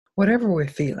whatever we're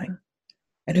feeling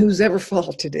and whose ever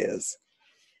fault it is,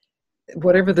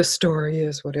 whatever the story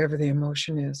is, whatever the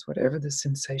emotion is, whatever the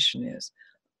sensation is,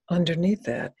 underneath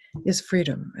that is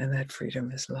freedom, and that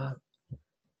freedom is love.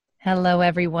 Hello,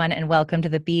 everyone, and welcome to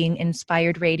the Being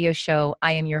Inspired Radio Show.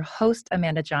 I am your host,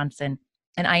 Amanda Johnson,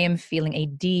 and I am feeling a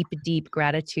deep, deep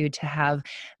gratitude to have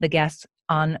the guest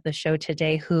on the show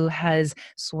today who has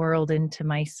swirled into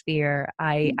my sphere.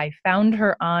 I found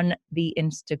her on the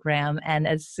Instagram, and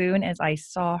as soon as I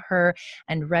saw her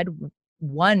and read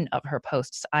one of her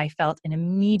posts, I felt an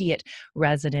immediate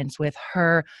resonance with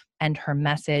her and her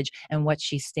message and what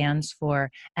she stands for.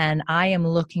 And I am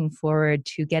looking forward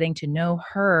to getting to know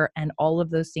her and all of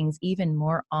those things even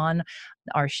more on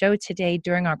our show today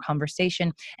during our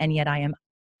conversation. And yet I am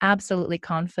absolutely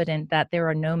confident that there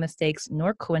are no mistakes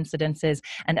nor coincidences,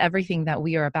 and everything that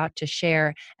we are about to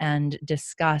share and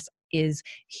discuss is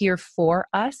here for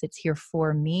us. It's here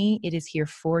for me. It is here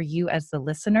for you as the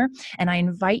listener. And I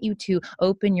invite you to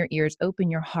open your ears,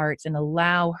 open your hearts, and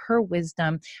allow her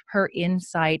wisdom, her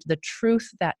insight, the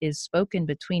truth that is spoken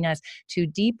between us to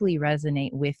deeply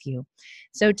resonate with you.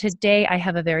 So today I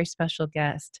have a very special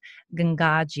guest,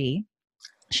 Gangaji.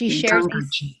 She shares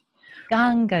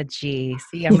Gangaji.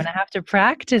 See, I'm going to have to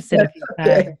practice it a few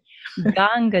times.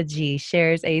 Gangaji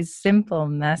shares a simple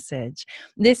message.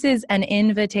 This is an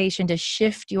invitation to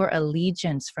shift your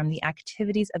allegiance from the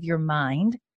activities of your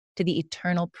mind to the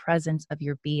eternal presence of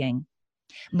your being.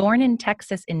 Born in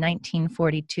Texas in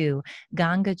 1942,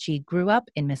 Gangaji grew up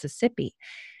in Mississippi.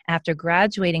 After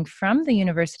graduating from the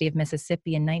University of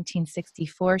Mississippi in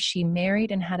 1964, she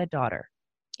married and had a daughter.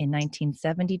 In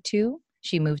 1972,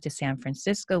 she moved to San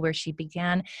Francisco, where she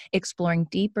began exploring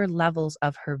deeper levels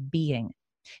of her being.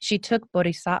 She took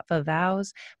bodhisattva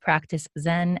vows, practiced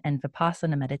Zen and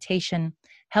Vipassana meditation,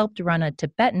 helped run a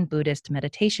Tibetan Buddhist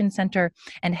meditation center,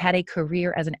 and had a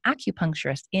career as an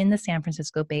acupuncturist in the San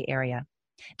Francisco Bay Area.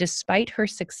 Despite her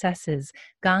successes,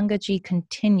 Gangaji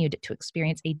continued to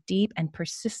experience a deep and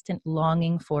persistent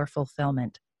longing for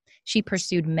fulfillment. She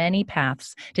pursued many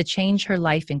paths to change her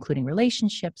life, including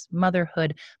relationships,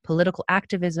 motherhood, political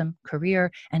activism, career,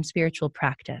 and spiritual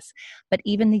practice. But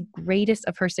even the greatest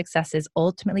of her successes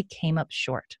ultimately came up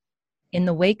short. In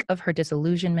the wake of her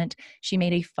disillusionment, she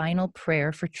made a final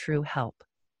prayer for true help.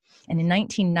 And in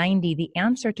 1990, the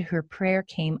answer to her prayer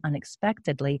came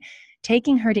unexpectedly,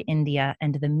 taking her to India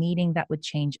and to the meeting that would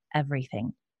change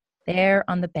everything. There,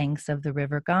 on the banks of the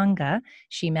river Ganga,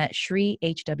 she met Sri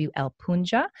H.W.L.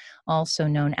 Punja, also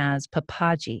known as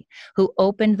Papaji, who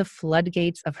opened the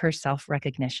floodgates of her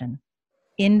self-recognition.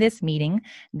 In this meeting,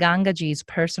 Gangaji's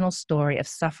personal story of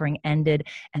suffering ended,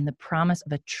 and the promise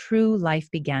of a true life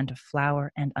began to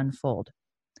flower and unfold.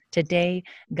 Today,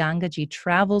 Gangaji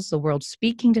travels the world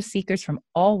speaking to seekers from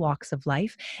all walks of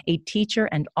life. A teacher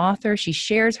and author, she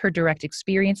shares her direct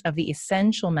experience of the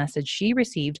essential message she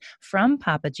received from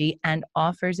Papaji and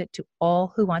offers it to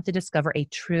all who want to discover a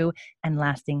true and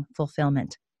lasting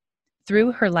fulfillment.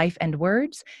 Through her life and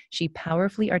words, she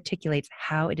powerfully articulates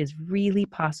how it is really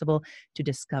possible to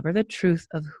discover the truth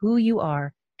of who you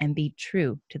are and be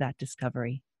true to that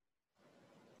discovery.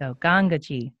 So,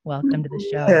 Gangaji, welcome to the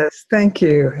show. Yes, thank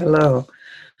you. Hello.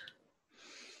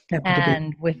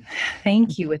 And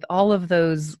thank you, with all of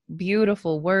those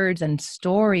beautiful words and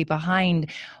story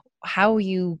behind how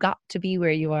you got to be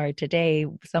where you are today,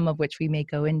 some of which we may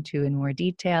go into in more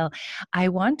detail, I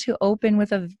want to open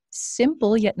with a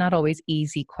simple yet not always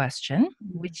easy question,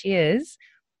 which is,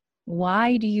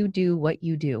 why do you do what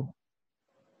you do?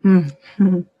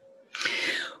 Mm-hmm.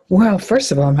 Well,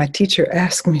 first of all, my teacher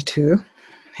asked me to.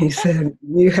 He said,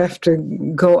 you have to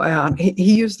go out. He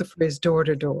used the phrase door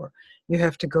to door. You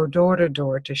have to go door to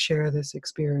door to share this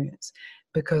experience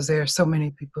because there are so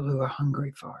many people who are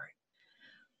hungry for it.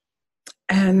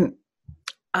 And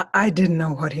I didn't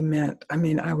know what he meant. I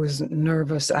mean, I was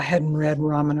nervous. I hadn't read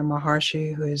Ramana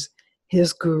Maharshi, who is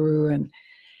his guru. And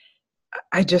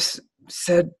I just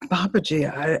said,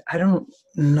 Babaji, I don't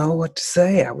know what to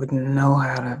say. I wouldn't know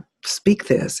how to speak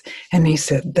this. And he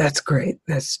said, that's great.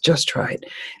 That's just right.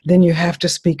 Then you have to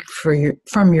speak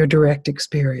from your direct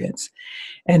experience.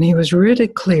 And he was really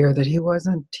clear that he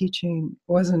wasn't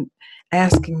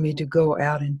asking me to go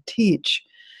out and teach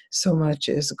so much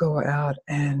as go out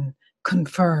and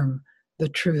confirm the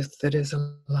truth that is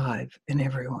alive in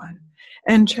everyone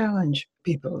and challenge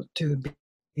people to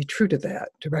be true to that,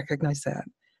 to recognize that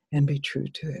and be true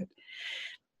to it.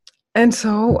 And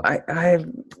so I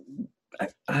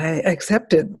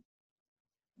accepted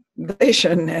the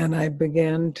invitation and I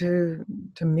began to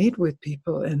meet with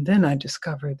people, and then I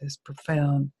discovered this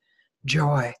profound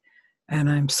joy, and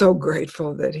I'm so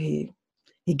grateful that he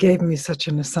he gave me such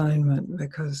an assignment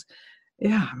because,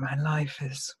 yeah, my life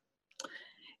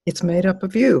it's made up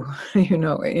of you.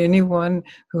 Anyone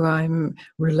who I'm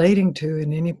relating to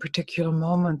in any particular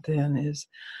moment then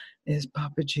is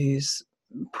Papaji's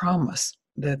promise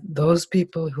that those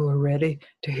people who are ready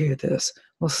to hear this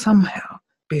will somehow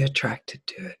be attracted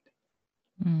to it.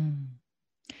 Mm.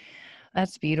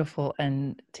 That's beautiful.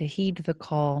 And to heed the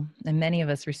call, and many of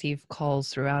us receive calls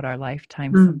throughout our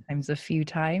lifetime, sometimes a few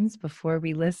times before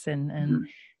we listen. And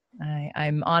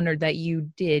I'm honored that you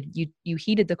did. You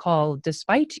heeded the call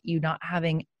despite you not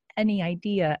having any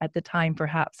idea at the time,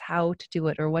 perhaps, how to do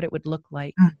it or what it would look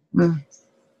like.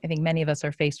 I think many of us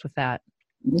are faced with that.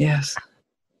 Yes.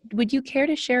 Would you care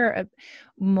to share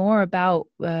more about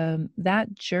that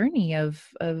journey of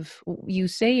you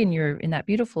say in that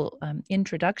beautiful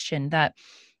introduction that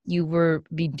you were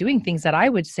doing things that I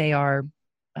would say are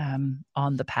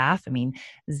on the path. I mean,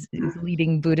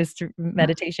 leading Buddhist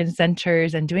meditation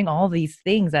centers and doing all these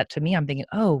things that to me, I'm thinking,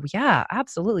 oh yeah,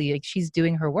 absolutely. Like she's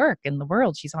doing her work in the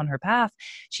world. She's on her path.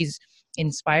 She's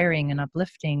inspiring and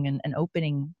uplifting and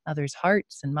opening others'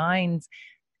 hearts and minds.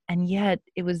 And yet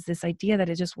it was this idea that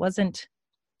it just wasn't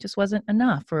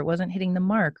enough, or it wasn't hitting the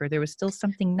mark, or there was still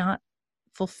something not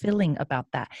fulfilling about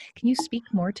that. Can you speak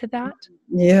more to that?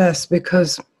 Yes,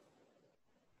 because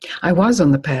I was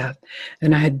on the path,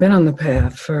 and I had been on the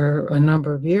path for a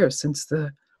number of years, since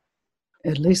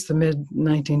at least the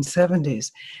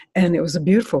mid-1970s. And it was a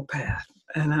beautiful path,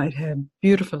 and I'd had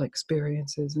beautiful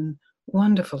experiences and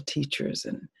wonderful teachers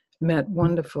and met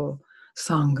wonderful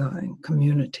Sangha and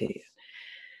community.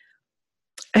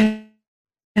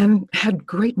 And had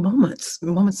great moments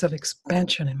of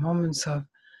expansion and moments of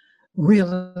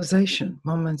realization,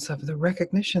 moments of the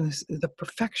recognition, the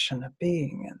perfection of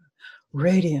being and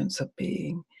radiance of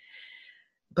being.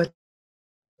 But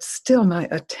still my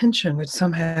attention would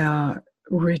somehow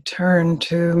return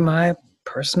to my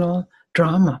personal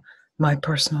drama, my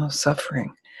personal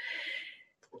suffering.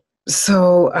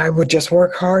 So I would just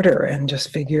work harder and just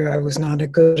figure I was not a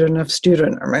good enough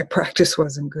student, or my practice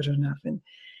wasn't good enough.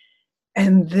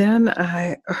 And then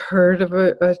I heard of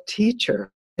a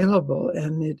teacher available,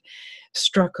 and it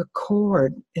struck a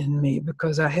chord in me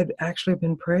because I had actually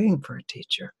been praying for a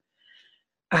teacher.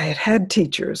 I had had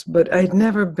teachers, but I'd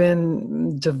never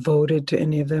been devoted to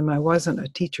any of them. I wasn't a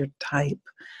teacher type.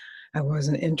 I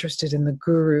wasn't interested in the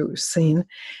guru scene.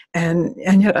 And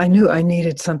yet I knew I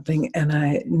needed something, and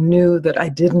I knew that I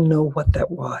didn't know what that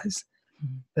was,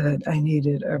 that I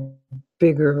needed a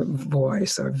bigger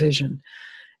voice or vision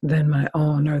than my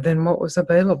own, or than what was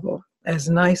available, as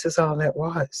nice as all that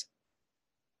was.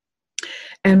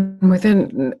 And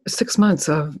within 6 months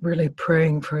of really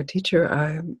praying for a teacher,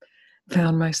 I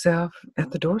found myself at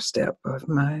the doorstep of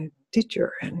my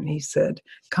teacher, and he said,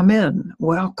 "Come in,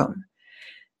 welcome."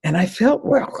 And I felt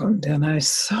welcomed, and I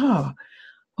saw,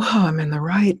 wow, I'm in the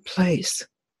right place.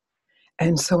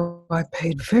 And so I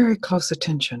paid very close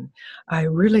attention. I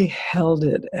really held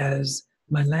it as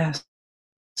my last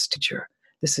teacher.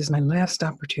 This is my last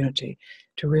opportunity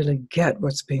to really get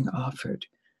what's being offered.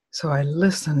 So I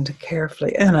listened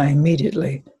carefully, and I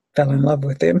immediately fell in love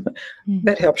with him.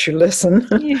 That helps you listen.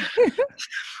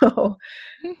 So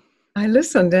I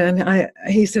listened, and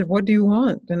he said, "What do you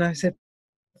want?" And I said,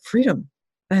 "Freedom."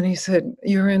 And he said,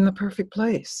 "You're in the perfect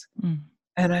place."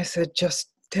 And I said, "Just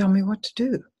tell me what to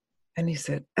do." And he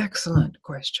said, "Excellent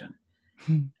question.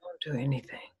 Don't do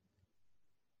anything."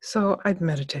 So I'd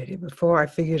meditated before. I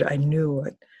figured I knew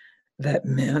what that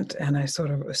meant, and I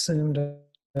sort of assumed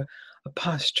a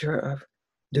posture of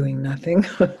doing nothing.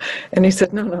 And he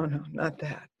said, no, not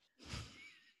that.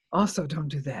 Also, don't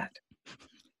do that.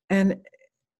 And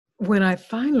when I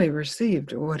finally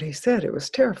received what he said, it was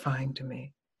terrifying to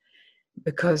me,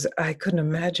 because I couldn't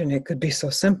imagine it could be so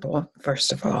simple,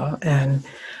 first of all. And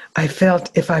I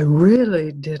felt if I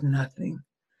really did nothing,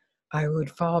 I would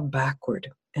fall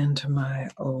backward into my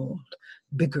old,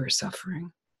 bigger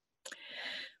suffering.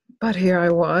 But here I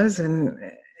was, and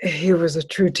he was a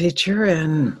true teacher,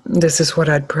 and this is what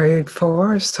I'd prayed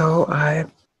for. So I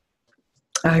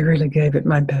really gave it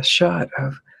my best shot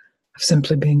of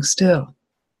simply being still,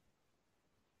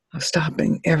 of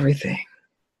stopping everything.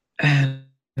 And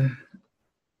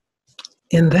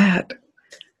in that,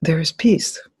 there's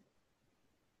peace.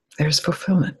 There's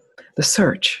fulfillment. The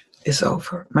search is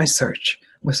over. My search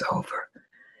was over.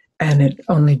 And it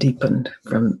only deepened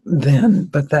from then,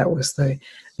 but that was the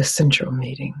essential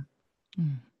meeting.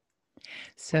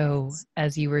 So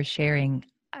as you were sharing,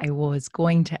 I was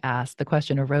going to ask, the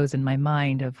question arose in my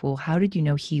mind of, well, how did you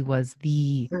know he was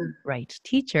the right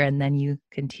teacher? And then you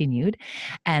continued,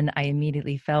 and I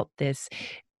immediately felt this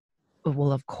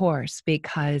Well, of course,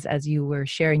 because as you were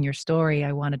sharing your story,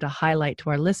 I wanted to highlight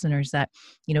to our listeners that,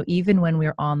 even when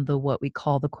we're on the what we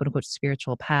call the quote unquote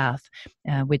spiritual path,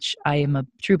 which I am a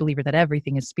true believer that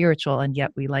everything is spiritual, and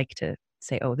yet we like to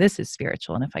say, oh, this is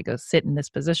spiritual. And if I go sit in this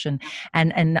position,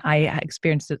 and I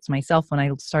experienced it myself when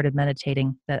I started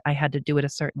meditating, that I had to do it a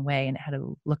certain way and it had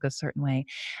to look a certain way.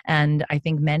 And I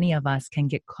think many of us can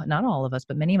get, not all of us,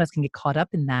 but many of us can get caught up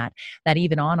in that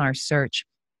even on our search,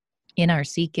 in our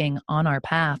seeking, on our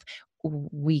path,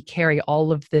 we carry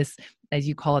all of this, as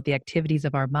you call it, the activities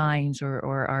of our minds, or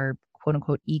our quote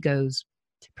unquote egos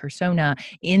persona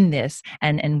in this,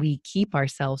 and we keep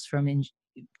ourselves from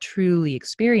truly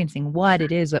experiencing what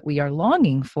it is that we are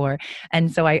longing for.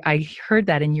 And so I heard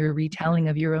that in your retelling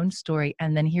of your own story.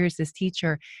 And then here's this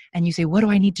teacher, and you say, what do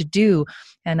I need to do?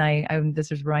 And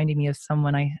this is reminding me of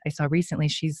someone I saw recently.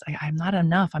 She's like, I'm not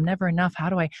enough. I'm never enough. How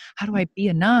do I be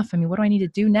enough? I mean, what do I need to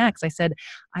do next? I said,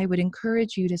 I would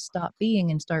encourage you to stop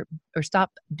being and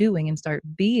stop doing and start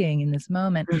being in this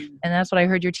moment. Mm. And that's what I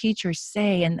heard your teacher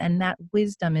say. And that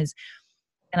wisdom is,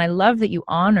 and I love that you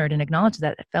honored and acknowledged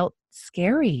that it felt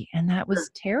scary and that was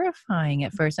terrifying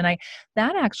at first. And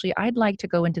I'd like to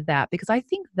go into that, because I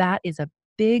think that is a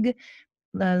big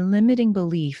limiting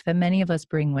belief that many of us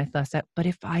bring with us, but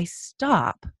if I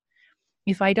stop,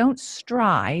 if I don't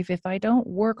strive, if I don't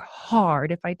work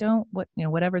hard, if I don't,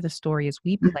 whatever the story is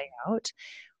we play out,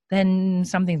 then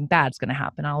something bad's going to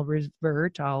happen. I'll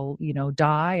revert, I'll,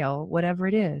 die, whatever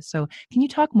it is. So can you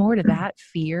talk more to that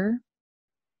fear?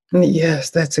 Yes,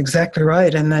 that's exactly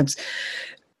right. And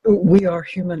we are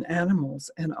human animals,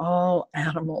 and all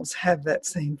animals have that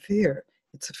same fear.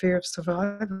 It's a fear of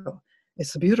survival.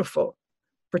 It's a beautiful,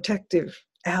 protective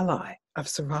ally of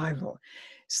survival.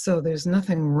 So there's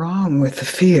nothing wrong with the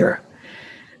fear.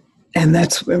 And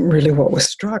that's really what was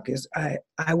struck is I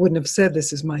wouldn't have said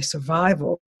this is my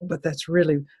survival, but that's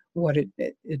really what it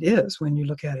is when you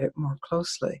look at it more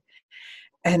closely.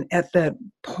 And at that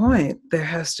point, there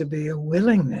has to be a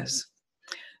willingness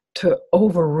to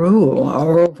overrule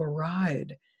or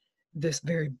override this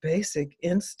very basic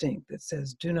instinct that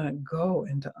says, do not go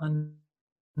into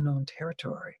unknown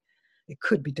territory. It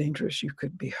could be dangerous. You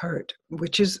could be hurt,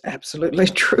 which is absolutely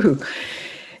true.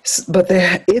 But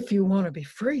if you want to be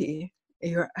free,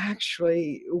 you're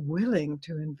actually willing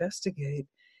to investigate,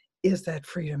 is that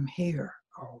freedom here?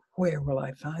 Or where will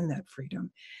I find that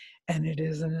freedom? And it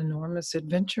is an enormous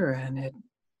adventure, and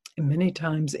many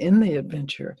times in the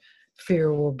adventure,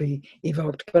 fear will be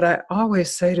evoked. But I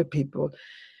always say to people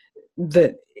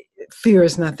that fear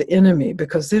is not the enemy,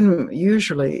 because then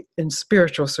usually in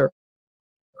spiritual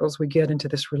circles, we get into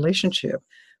this relationship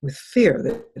with fear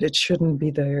that it shouldn't be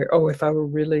there. Oh, if I were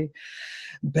really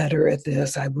better at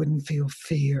this, I wouldn't feel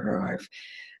fear. Or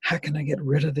how can I get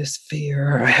rid of this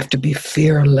fear? Or I have to be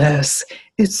fearless.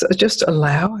 It's just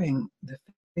allowing the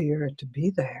fear to be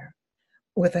there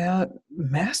without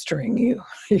mastering you.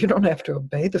 You don't have to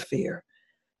obey the fear,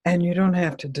 and you don't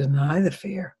have to deny the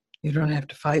fear. You don't have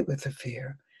to fight with the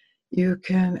fear. You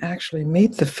can actually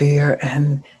meet the fear,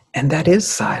 and that is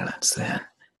silence then.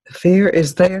 The fear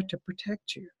is there to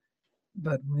protect you.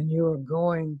 But when you are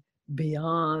going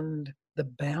beyond the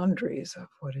boundaries of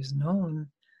what is known,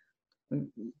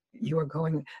 you are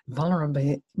going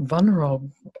vulnerably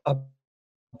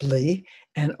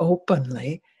and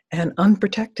openly and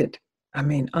unprotected. I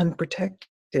mean,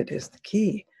 unprotected is the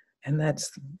key, and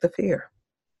that's the fear.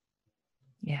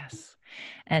 Yes.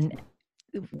 And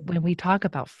when we talk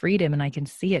about freedom, and I can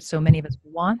see it, so many of us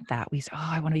want that. We say, oh,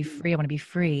 I want to be free. I want to be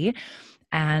free.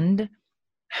 And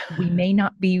we may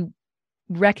not be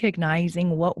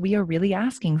recognizing what we are really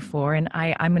asking for. And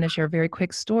I'm going to share a very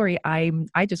quick story. I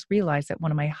just realized that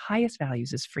one of my highest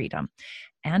values is freedom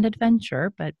and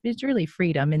adventure, but it's really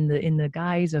freedom in the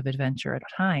guise of adventure at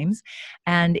times.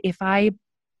 And I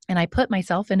put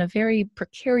myself in a very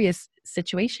precarious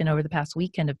situation over the past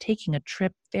weekend of taking a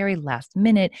trip very last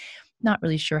minute, not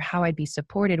really sure how I'd be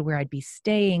supported, where I'd be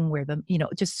staying,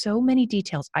 just so many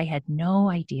details I had no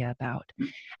idea about.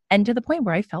 And to the point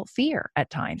where I felt fear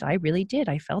at times. I really did.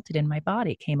 I felt it in my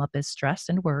body. It came up as stress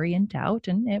and worry and doubt,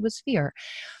 and it was fear.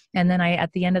 And then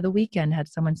at the end of the weekend, had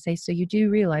someone say, so you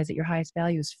do realize that your highest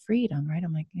value is freedom, right?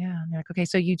 I'm like, yeah. And they're like, okay,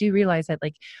 so you do realize that,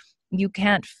 like, you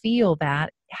can't feel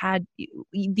that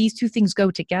these two things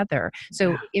go together.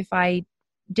 So if I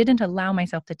didn't allow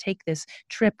myself to take this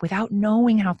trip without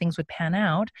knowing how things would pan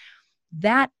out,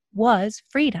 that was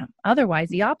freedom. Otherwise,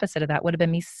 the opposite of that would have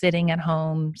been me sitting at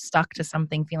home, stuck to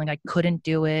something, feeling I couldn't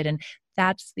do it. And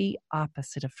that's the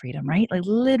opposite of freedom, right? Like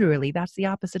literally, that's the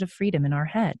opposite of freedom in our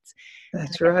heads.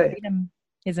 That's right. Freedom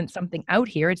isn't something out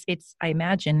here. It's, I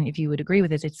imagine, if you would agree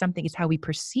with this, it's how we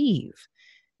perceive.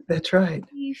 That's right.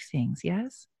 Perceive things,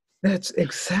 yes? That's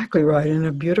exactly right. And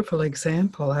a beautiful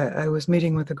example. I was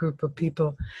meeting with a group of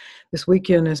people this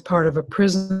weekend as part of a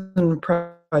prison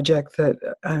project that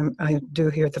I do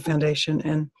here at the foundation.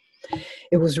 And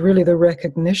it was really the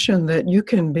recognition that you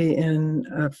can be in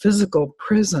a physical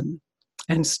prison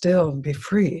and still be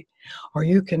free, or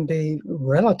you can be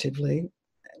relatively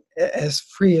as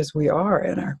free as we are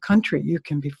in our country. You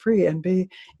can be free and be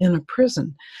in a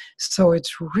prison. So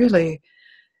it's really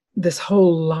this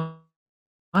whole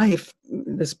life,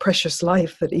 this precious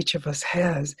life that each of us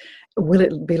has. Will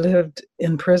it be lived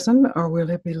in prison or will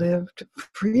it be lived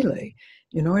freely?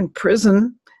 In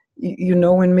prison, you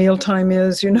know when mealtime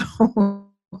is,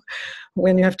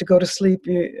 when you have to go to sleep,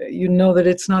 you know that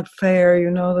it's not fair, you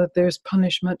know that there's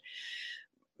punishment,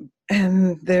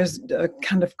 and there's a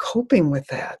kind of coping with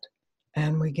that,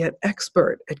 and we get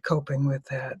expert at coping with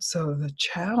that. So the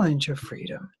challenge of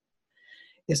freedom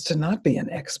is to not be an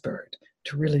expert,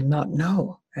 to really not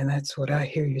know. And that's what I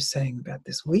hear you saying about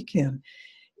this weekend.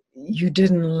 You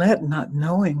didn't let not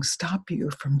knowing stop you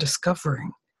from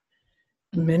discovering.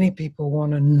 Many people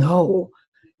want to know,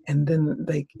 and then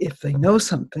if they know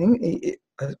something,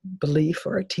 a belief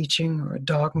or a teaching or a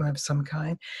dogma of some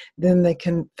kind, then they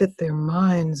can fit their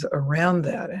minds around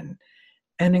that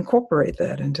and incorporate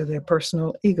that into their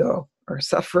personal ego or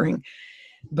suffering.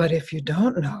 But if you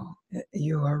don't know,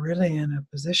 you are really in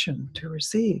a position to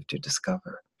receive, to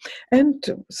discover, and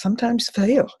to sometimes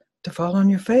fail, to fall on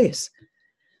your face,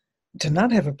 to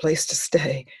not have a place to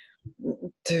stay,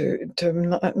 to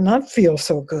not feel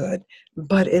so good,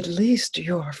 but at least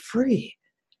you're free.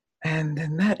 And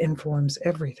then that informs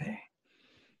everything.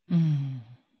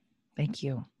 Thank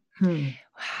you.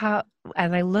 How,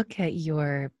 as I look at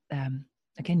your,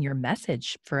 again, your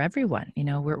message for everyone,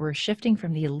 we're shifting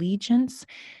from the allegiance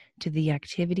to the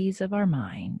activities of our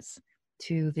minds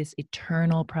to this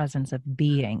eternal presence of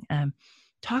being.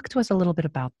 Talk to us a little bit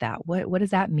about that. What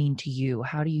does that mean to you?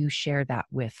 How do you share that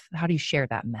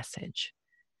message?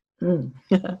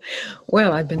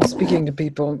 Well, I've been speaking to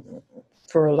people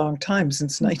for a long time,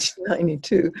 since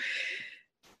 1992.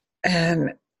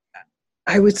 And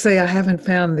I would say I haven't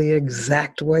found the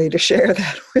exact way to share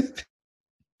that with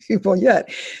people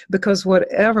yet, because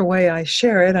whatever way I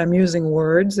share it, I'm using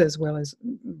words as well as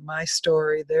my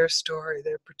story, their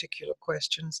particular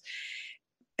questions.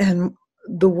 And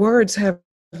the words have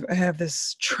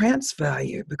this trance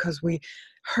value, because we've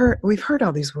heard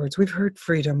all these words. We've heard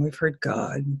freedom, we've heard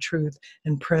God and truth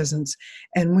and presence,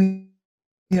 and we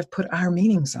have put our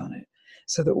meanings on it,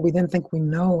 so that we then think we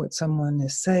know what someone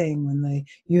is saying when they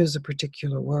use a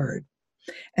particular word.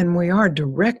 And we are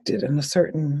directed in a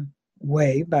certain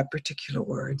way by particular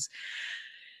words.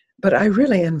 But I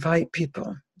really invite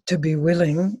people to be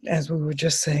willing, as we were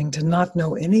just saying, to not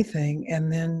know anything, and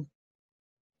then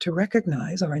to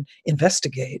recognize or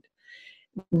investigate,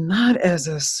 not as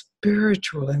a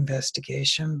spiritual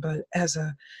investigation, but as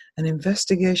an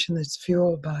investigation that's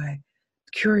fueled by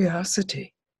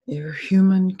curiosity, your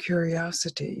human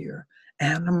curiosity, your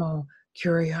animal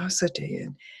curiosity.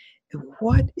 And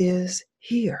what is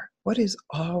here? What is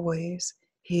always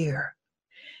here?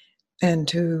 And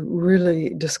to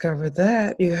really discover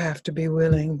that, you have to be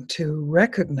willing to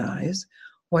recognize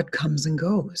what comes and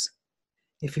goes.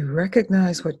 If you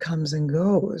recognize what comes and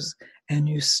goes, and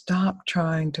you stop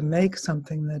trying to make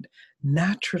something that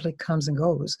naturally comes and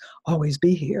goes always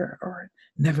be here or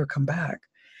never come back,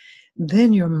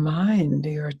 then your mind,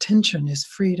 your attention is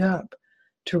freed up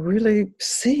to really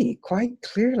see quite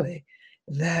clearly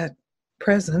that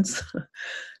presence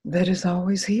that is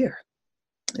always here.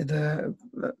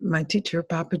 My teacher,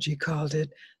 Papaji, called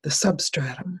it the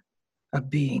substratum of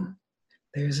being.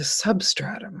 There's a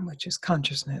substratum, which is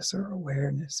consciousness or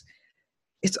awareness.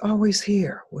 It's always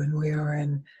here when we are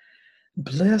in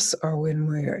bliss or when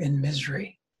we are in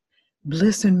misery.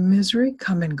 Bliss and misery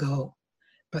come and go,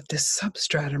 but this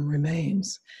substratum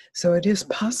remains. So it is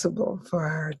possible for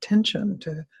our attention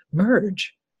to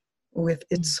merge with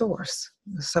its source,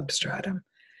 the substratum.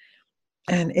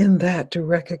 And in that, to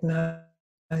recognize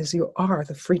you are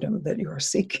the freedom that you are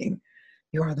seeking.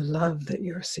 You are the love that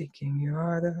you're seeking. You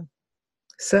are the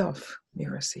self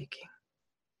you are seeking.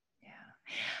 Yeah.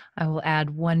 I will add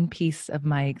one piece of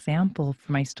my example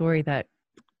for my story that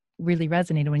really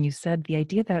resonated when you said the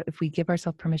idea that if we give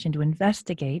ourselves permission to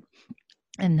investigate,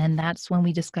 and then that's when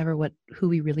we discover who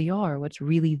we really are, what's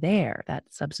really there, that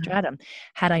substratum.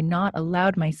 Had I not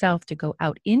allowed myself to go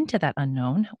out into that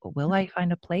unknown, will I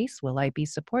find a place? Will I be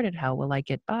supported? How will I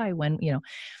get by when,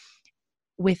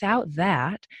 without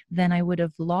that, then I would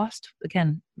have lost,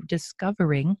 again,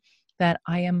 discovering that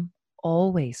I am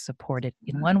always supported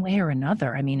in one way or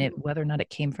another. I mean, whether or not it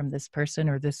came from this person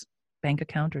or this bank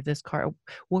account or this car,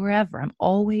 wherever, I'm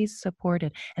always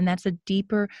supported. And that's a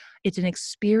deeper, it's an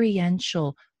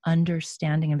experiential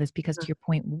understanding of this, because to your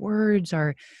point, words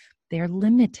are, they're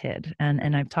limited.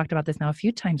 And I've talked about this now a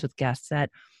few times with guests, that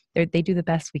they do the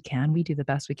best we can. We do the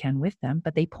best we can with them,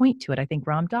 but they point to it. I think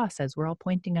Ram Dass says we're all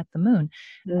pointing at the moon.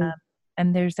 Mm.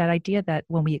 And there's that idea that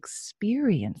when we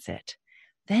experience it,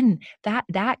 then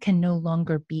that can no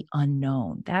longer be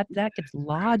unknown. That gets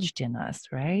lodged in us,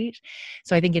 right?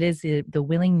 So I think it is the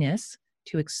willingness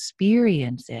to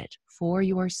experience it for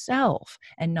yourself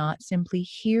and not simply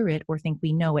hear it or think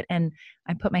we know it. And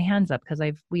I put my hands up because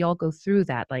we all go through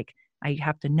that. Like, I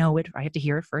have to know it, I have to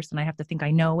hear it first, and I have to think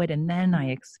I know it, and then I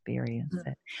experience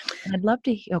it. And I'd love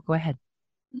to hear, go ahead.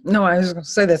 No, I was going to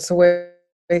say that's the way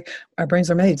our brains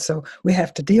are made, so we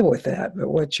have to deal with that. But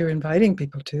what you're inviting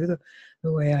people to,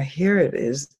 the way I hear it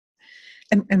is,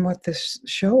 and what this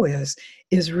show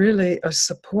is really a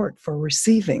support for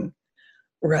receiving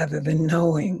rather than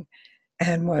knowing.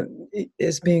 And what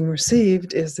is being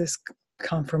received is this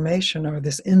confirmation or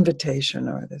this invitation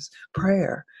or this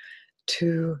prayer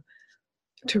to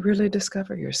really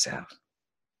discover yourself,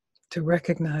 to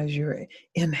recognize your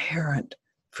inherent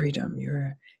freedom,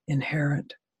 your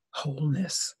inherent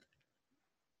wholeness.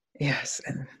 Yes.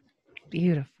 And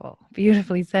beautiful,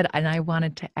 beautifully said. And I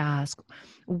wanted to ask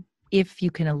if you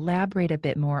can elaborate a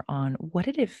bit more on what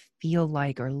did it feel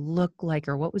like or look like,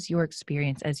 or what was your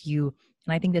experience as you,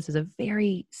 and I think this is a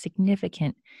very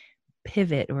significant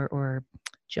pivot or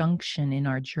junction in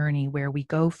our journey where we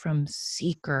go from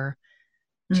seeker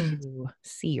to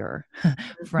seer,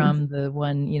 from the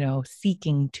one,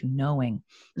 seeking to knowing.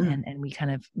 And we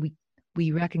kind of,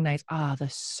 we recognize, the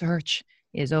search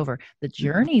is over. The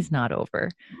journey's not over.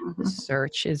 The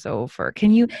search is over.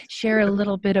 Can you share a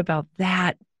little bit about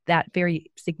that very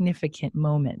significant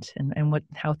moment and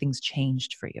how things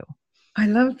changed for you? I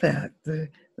love that.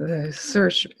 The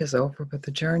search is over, but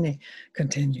the journey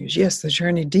continues. Yes, the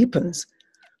journey deepens.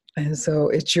 And so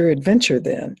it's your adventure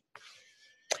then.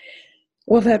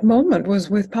 Well, that moment was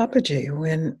with Papaji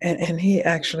and he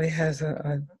actually has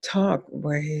a talk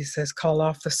where he says, call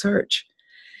off the search,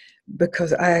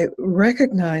 because I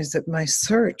recognized that my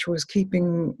search was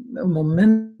keeping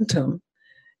momentum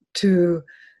to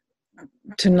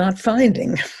not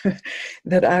finding,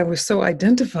 that I was so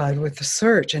identified with the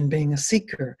search and being a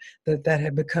seeker that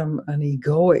had become an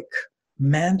egoic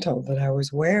mantle that I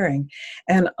was wearing.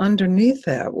 And underneath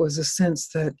that was a sense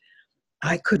that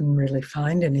I couldn't really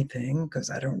find anything because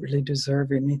I don't really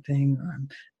deserve anything, or I'm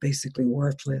basically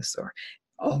worthless, or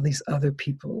all these other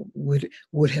people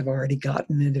would have already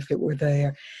gotten it if it were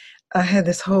there. I had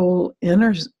this whole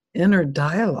inner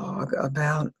dialogue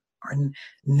about, or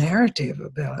narrative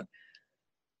about,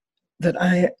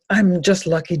 that I'm just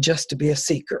lucky just to be a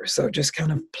seeker, so just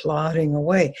kind of plodding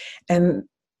away. And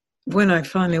when I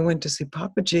finally went to see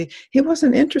Papaji, he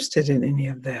wasn't interested in any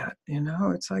of that.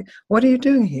 It's like, what are you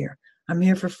doing here? I'm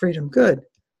here for freedom. Good.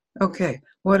 Okay.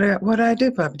 What do I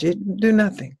do, Papaji? Do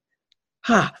nothing.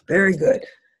 Very good.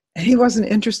 And he wasn't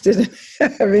interested in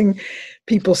having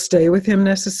people stay with him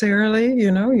necessarily.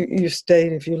 You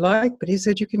stayed if you like, but he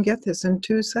said, you can get this in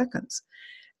 2 seconds.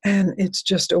 And it's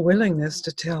just a willingness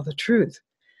to tell the truth.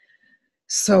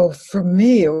 So for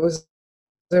me, it was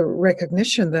the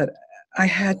recognition that I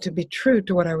had to be true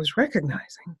to what I was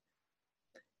recognizing.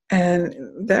 And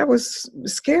that was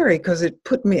scary because it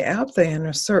put me out there in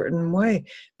a certain way.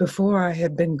 Before, I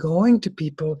had been going to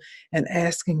people and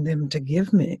asking them to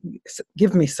give me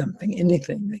something,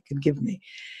 anything they could give me.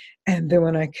 And then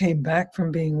when I came back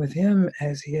from being with him,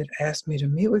 as he had asked me to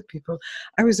meet with people,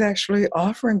 I was actually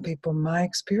offering people my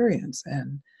experience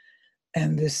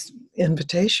and this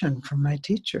invitation from my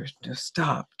teacher to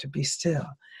stop, to be still.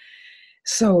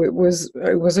 So it was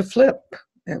a flip.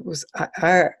 It was,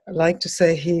 I like to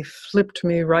say, he flipped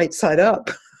me right side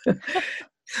up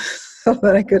so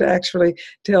that I could actually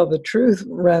tell the truth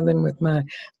rather than with my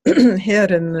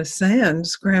head in the sand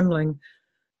scrambling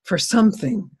for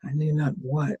something. I knew not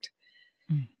what.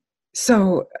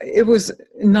 So it was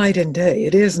night and day.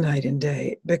 It is night and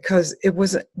day, because it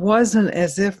wasn't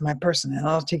as if my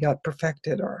personality got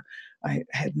perfected or I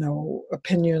had no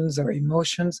opinions or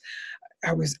emotions.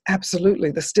 I was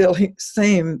absolutely the still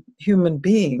same human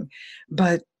being,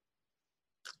 but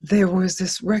there was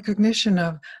this recognition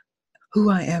of who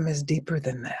I am is deeper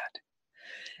than that.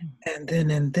 And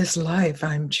then in this life,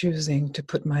 I'm choosing to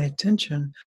put my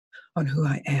attention on who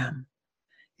I am.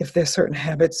 If there's certain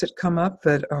habits that come up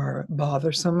that are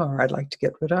bothersome or I'd like to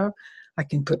get rid of, I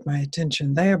can put my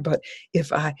attention there. But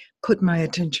if I put my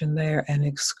attention there and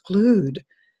exclude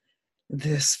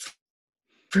this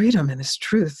freedom and this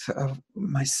truth of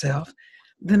myself,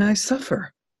 then I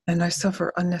suffer, and I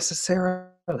suffer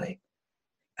unnecessarily.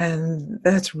 And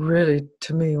that's really,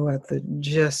 to me, what the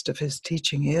gist of his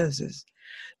teaching is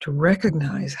to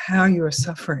recognize how you are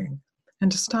suffering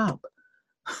and to stop.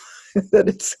 That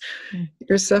it's,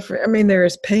 you're suffering. I mean, there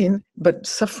is pain, but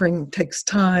suffering takes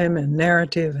time and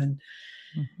narrative,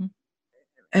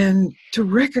 and to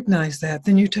recognize that,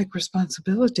 then you take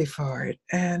responsibility for it.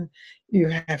 And you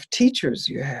have teachers,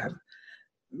 you have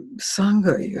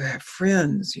Sangha, you have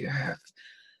friends, you have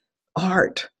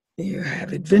art, you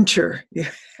have adventure, you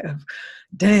have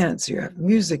dance, you have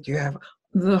music, you have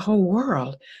the whole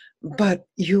world, but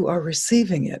you are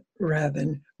receiving it rather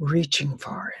than reaching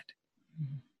for it.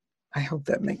 I hope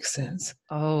that makes sense.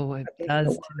 Oh, it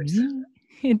does to me.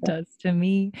 It does to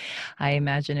me. I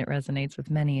imagine it resonates with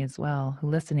many as well who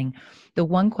are listening. The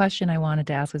one question I wanted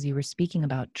to ask as you were speaking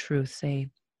about truth, say,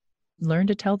 learn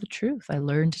to tell the truth. I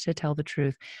learned to tell the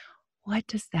truth. What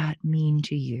does that mean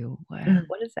to you?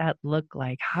 What does that look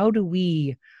like? How do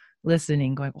we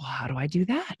listening going, well, how do I do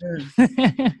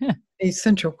that?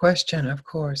 Essential question, of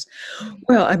course.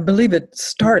 Well, I believe it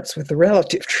starts with the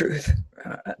relative truth.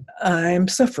 I'm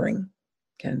suffering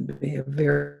can be a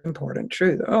very important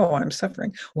truth. Oh, I'm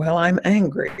suffering. Well, I'm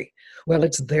angry. Well,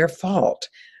 it's their fault.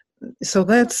 So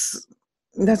that's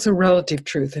a relative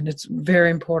truth, and it's very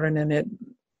important, and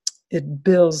it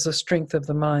builds the strength of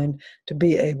the mind to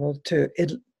be able to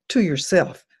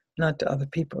yourself, not to other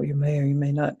people. You may or you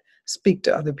may not speak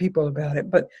to other people about it,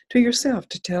 but to yourself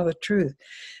to tell the truth.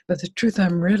 But the truth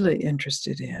I'm really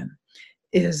interested in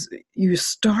is you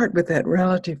start with that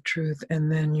relative truth and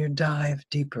then you dive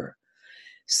deeper.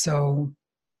 So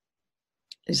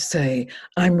say,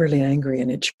 I'm really angry and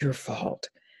it's your fault.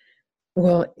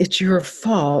 Well, it's your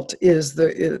fault is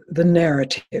the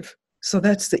narrative. So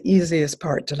that's the easiest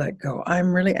part to let go.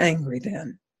 I'm really angry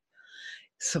then.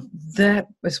 So that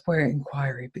is where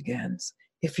inquiry begins.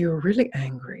 If you're really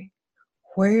angry,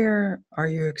 where are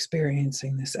you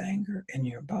experiencing this anger in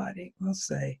your body? We'll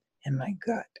say, in my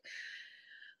gut.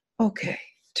 Okay,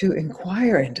 to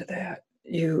inquire into that,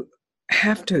 you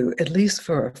have to, at least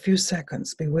for a few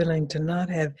seconds, be willing to not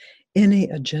have any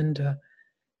agenda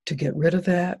to get rid of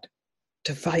that,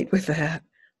 to fight with that,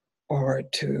 or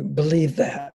to believe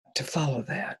that, to follow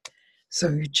that. So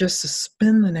you just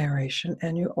suspend the narration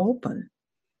and you open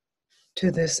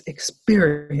to this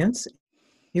experience.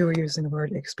 You were using the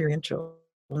word experiential,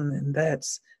 and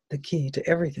that's the key to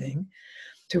everything,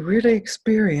 to really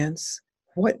experience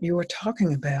what you were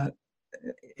talking about,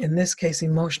 in this case,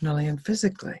 emotionally and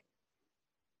physically.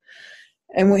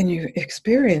 And when you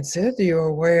experience it, you're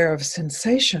aware of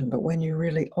sensation, but when you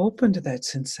really open to that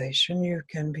sensation, you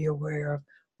can be aware of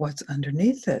what's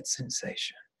underneath that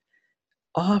sensation.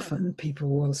 Often people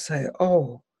will say,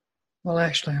 oh, well,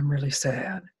 actually, I'm really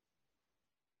sad.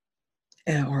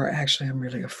 Or actually, I'm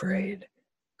really afraid.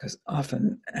 Because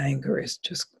often anger is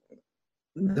just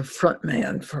the front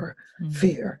man for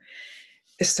fear.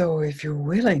 So if you're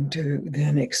willing to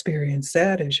then experience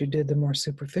that as you did the more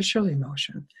superficial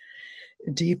emotion,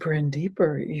 deeper and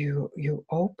deeper, you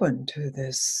open to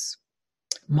this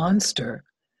monster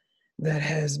that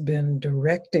has been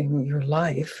directing your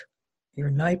life,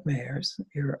 your nightmares,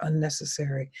 your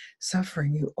unnecessary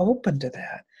suffering. You open to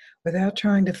that without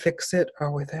trying to fix it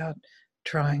or without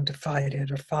trying to fight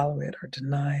it or follow it or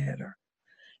deny it or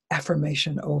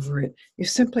affirmation over it. You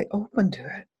simply open to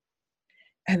it.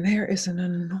 And there is an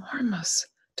enormous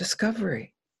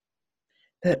discovery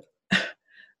that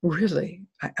really,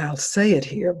 I'll say it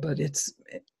here, but it's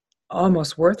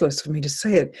almost worthless for me to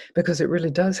say it because it really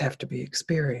does have to be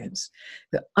experienced.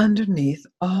 That underneath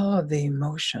all of the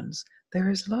emotions,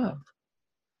 there is love.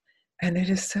 And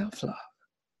it is self-love.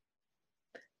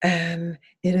 And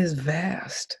it is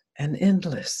vast and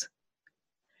endless.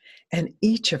 And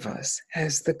each of us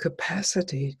has the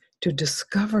capacity to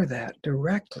discover that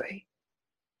directly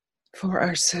for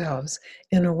ourselves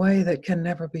in a way that can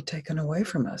never be taken away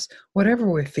from us, whatever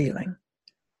we're feeling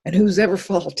and whosever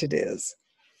fault it is,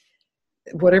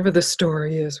 whatever the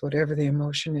story is, whatever the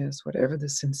emotion is, whatever the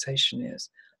sensation is,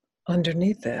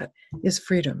 underneath that is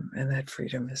freedom, and that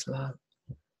freedom is love.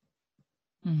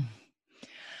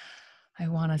 I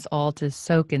want us all to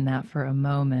soak in that for a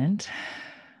moment.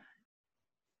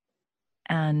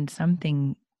 And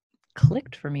something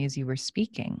clicked for me as you were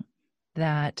speaking,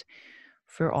 that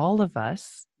for all of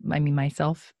us, I mean,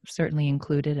 myself certainly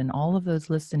included, and all of those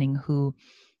listening who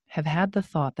have had the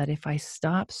thought that if I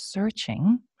stop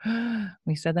searching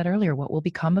We said that earlier. What will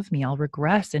become of me? I'll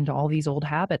regress into all these old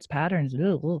habits, patterns.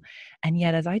 Ugh. And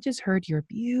yet, as I just heard your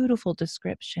beautiful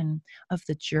description of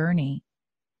the journey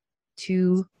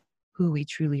to who we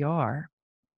truly are,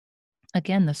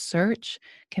 again, the search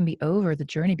can be over. The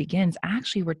journey begins.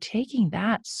 Actually, we're taking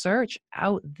that search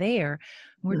out there.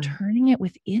 We're Mm, turning it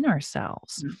within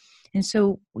ourselves. mm, And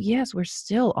so, yes, we're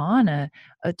still on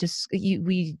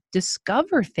we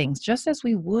discover things just as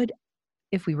we would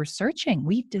if we were searching.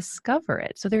 We discover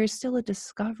it. So there is still a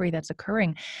discovery that's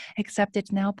occurring, except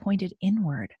it's now pointed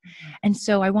inward. And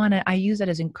so I use that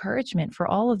as encouragement for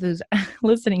all of those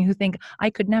listening who think I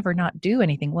could never not do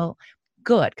anything. Well,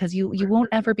 good, because you won't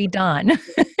ever be done.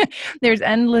 There's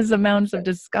endless amounts of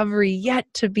discovery yet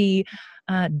to be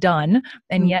done,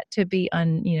 and mm, yet to be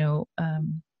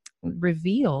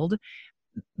revealed,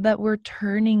 that we're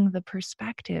turning the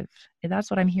perspective. That's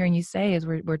what I'm hearing you say, is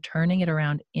we're turning it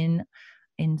around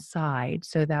inside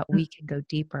so that mm, we can go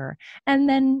deeper, and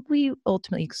then we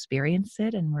ultimately experience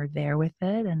it and we're there with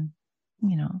it, and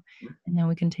you know and then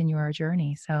we continue our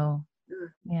journey. So mm.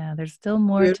 yeah, there's still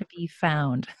more to Beautiful. be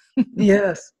found.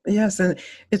 Yes, yes. And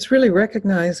it's really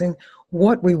recognizing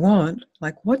what we want.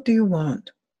 Like, what do you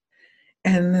want?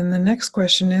 And then the next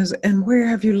question is, and where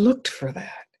have you looked for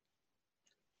that?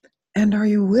 And are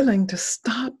you willing to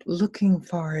stop looking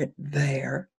for it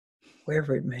there,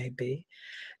 wherever it may be,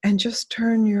 and just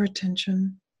turn your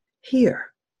attention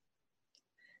here?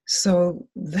 So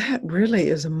that really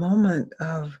is a moment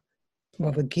of,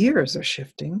 well, the gears are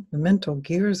shifting, the mental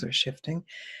gears are shifting,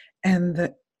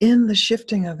 and in the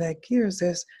shifting of that gears,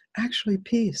 there's actually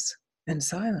peace and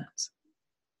silence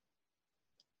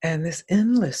and this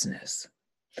endlessness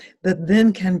that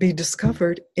then can be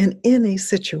discovered in any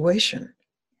situation.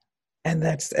 And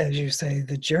that's, as you say,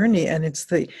 the journey, and it's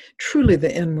truly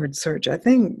the inward search. I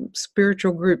think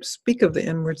spiritual groups speak of the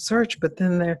inward search, but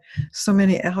then there are so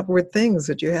many outward things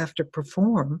that you have to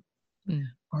perform Mm.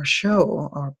 or show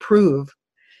or prove,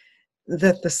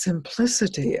 that the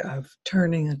simplicity of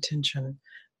turning attention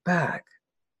back.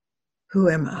 Who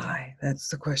am I? That's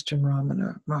the question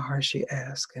Ramana Maharshi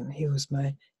asked, and he was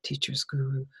my teacher's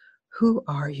guru. Who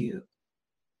are you?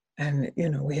 And,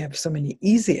 we have so many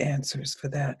easy answers for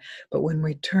that. But when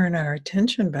we turn our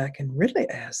attention back and really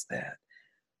ask that,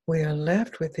 we are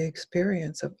left with the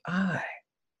experience of I.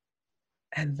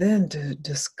 And then to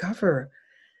discover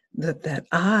that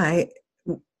I,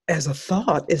 as a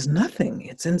thought, is nothing,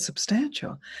 it's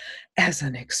insubstantial. As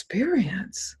an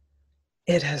experience,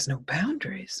 it has no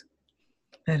boundaries.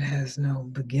 It has no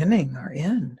beginning or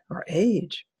end or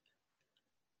age.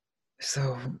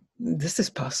 So this is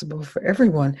possible for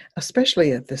everyone,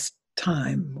 especially at this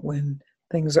time when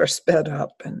things are sped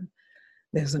up and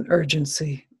there's an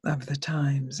urgency of the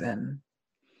times. And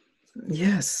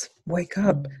yes, wake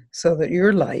up so that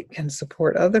your light can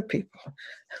support other people.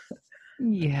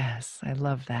 Yes, I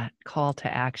love that call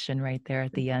to action right there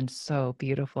at the end. So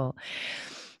beautiful.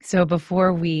 So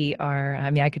before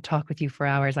I could talk with you for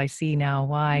hours. I see now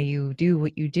why you do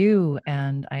what you do.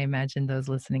 And I imagine those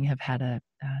listening have had a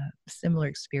similar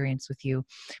experience with you.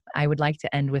 I would like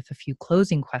to end with a few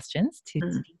closing questions to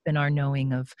Mm, deepen our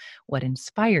knowing of what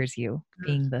inspires you,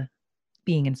 being the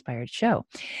Being Inspired show.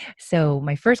 So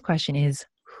my first question is,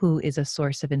 who is a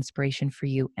source of inspiration for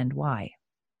you and why?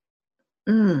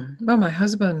 Well, my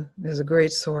husband is a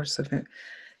great source of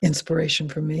inspiration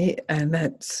for me, and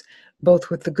that's both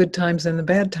with the good times and the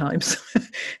bad times.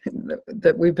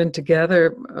 That we've been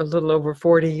together a little over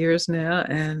 40 years now,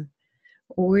 and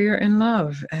we're in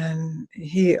love. And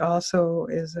he also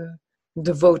is a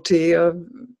devotee of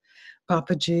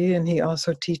Papaji, and he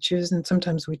also teaches, and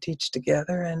sometimes we teach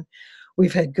together. And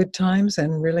we've had good times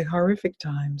and really horrific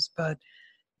times, but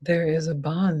there is a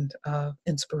bond of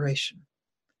inspiration.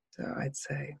 So I'd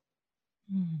say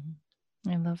Mhm.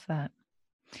 I love that.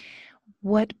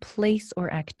 What place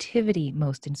or activity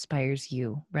most inspires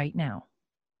you right now?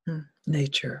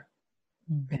 nature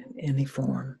Mm. in any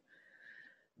form,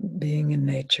 being in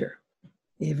nature.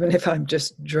 Even if I'm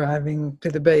just driving to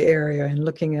the Bay Area and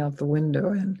looking out the window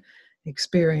and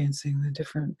experiencing the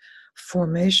different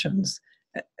formations,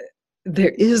 uh,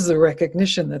 there is the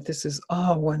recognition that this is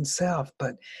all oneself,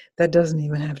 but that doesn't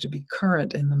even have to be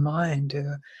current in the mind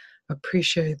to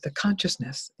appreciate the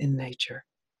consciousness in nature,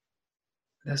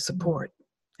 the Mm. support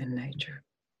in nature.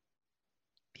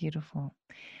 Beautiful.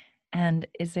 And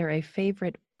is there a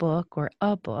favorite book or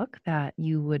a book that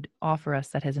you would offer us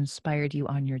that has inspired you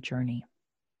on your journey?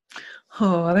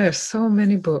 Oh, there's so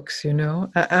many books,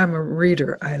 I'm a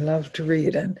reader. I love to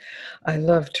read, and I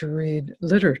love to read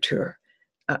literature.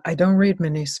 I don't read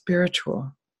many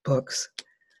spiritual books.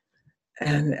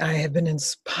 And I have been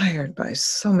inspired by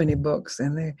so many books,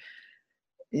 and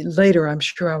later I'm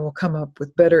sure I will come up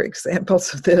with better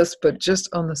examples of this, but just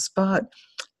on the spot,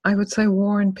 I would say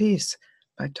War and Peace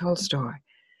by Tolstoy.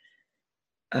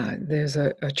 There's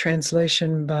a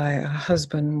translation by a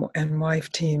husband and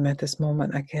wife team at this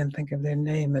moment. I can't think of their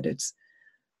name, but it's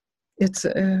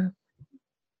a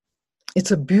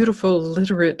beautiful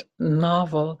literate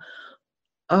novel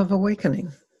of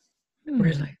awakening,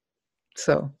 really.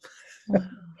 So Wow.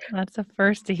 That's the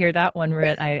first to hear that one,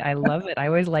 Marit. I love it. I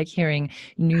always like hearing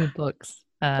new books.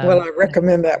 well, I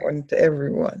recommend that one to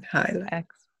everyone highly.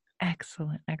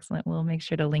 Excellent, excellent. We'll make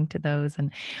sure to link to those.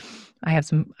 And I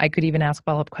could even ask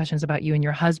follow-up questions about you and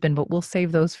your husband, but we'll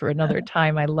save those for another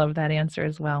time. I love that answer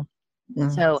as well.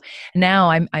 So now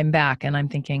I'm back and I'm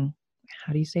thinking,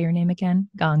 how do you say your name again?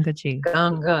 Gangaji.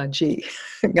 Gangaji.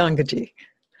 Gangaji.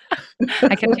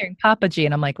 I kept hearing Papa G,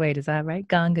 and I'm like, wait, is that right?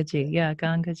 Gangaji. Yeah,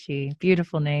 Gangaji.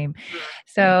 Beautiful name.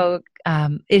 So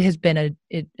it has been a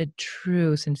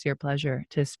true, sincere pleasure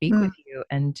to speak with you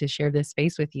and to share this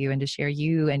space with you and to share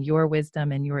you and your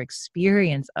wisdom and your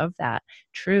experience of that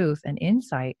truth and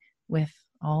insight with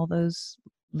all those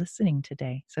listening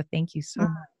today. So thank you so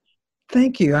much.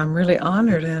 Thank you. I'm really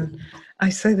honored. And I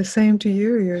say the same to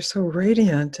you. You're so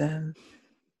radiant and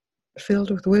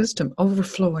filled with wisdom,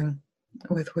 overflowing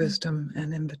with wisdom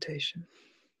and invitation.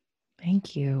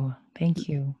 Thank you. Thank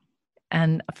you.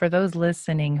 And for those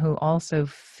listening who also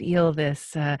feel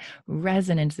this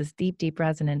resonance, this deep, deep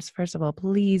resonance, first of all,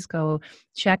 please go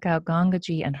check out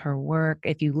Gangaji and her work.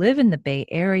 If you live in the Bay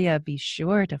Area, be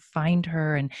sure to find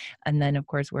her. And then, of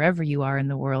course, wherever you are in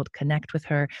the world, connect with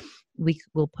her. We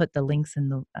will put the links in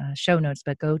the show notes,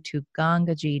 but go to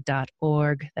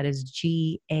gangaji.org. That is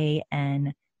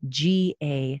GANGAJI,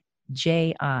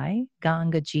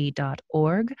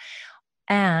 gangaji.org.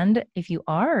 And if you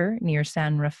are near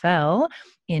San Rafael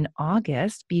in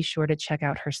August, be sure to check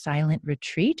out her silent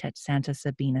retreat at Santa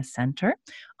Sabina Center,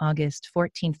 August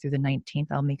 14th through the 19th.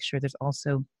 I'll make sure there's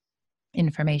also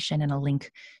information and a link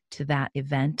to that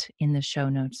event in the show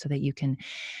notes so that you can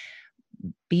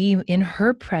be in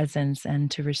her presence and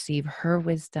to receive her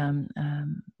wisdom.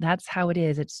 That's how it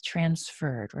is. It's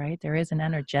transferred, right? There is an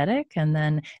energetic, and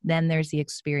then there's the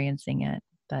experiencing it.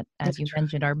 But as you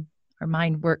mentioned, our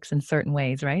mind works in certain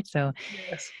ways, right? So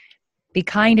be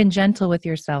kind and gentle with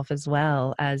yourself as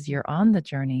well as you're on the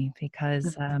journey,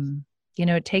 because,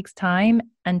 it takes time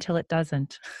until it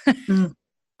doesn't.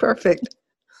 Perfect.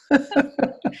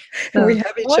 We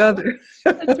have each other.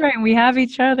 That's right. We have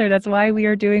each other. That's why we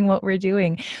are doing what we're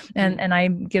doing. And I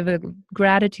give a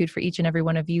gratitude for each and every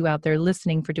one of you out there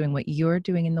listening for doing what you're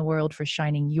doing in the world, for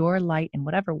shining your light in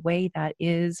whatever way that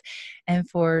is, and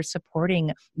for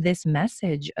supporting this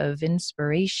message of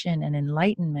inspiration and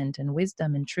enlightenment and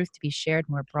wisdom and truth to be shared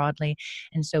more broadly.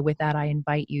 And so with that, I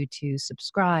invite you to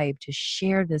subscribe, to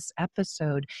share this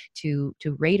episode, to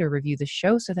rate or review the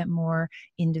show so that more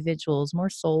individuals, more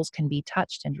souls can be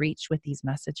touched and reached with these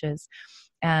messages.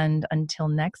 And until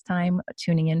next time,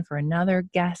 tuning in for another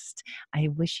guest, I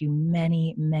wish you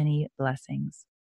many, many blessings.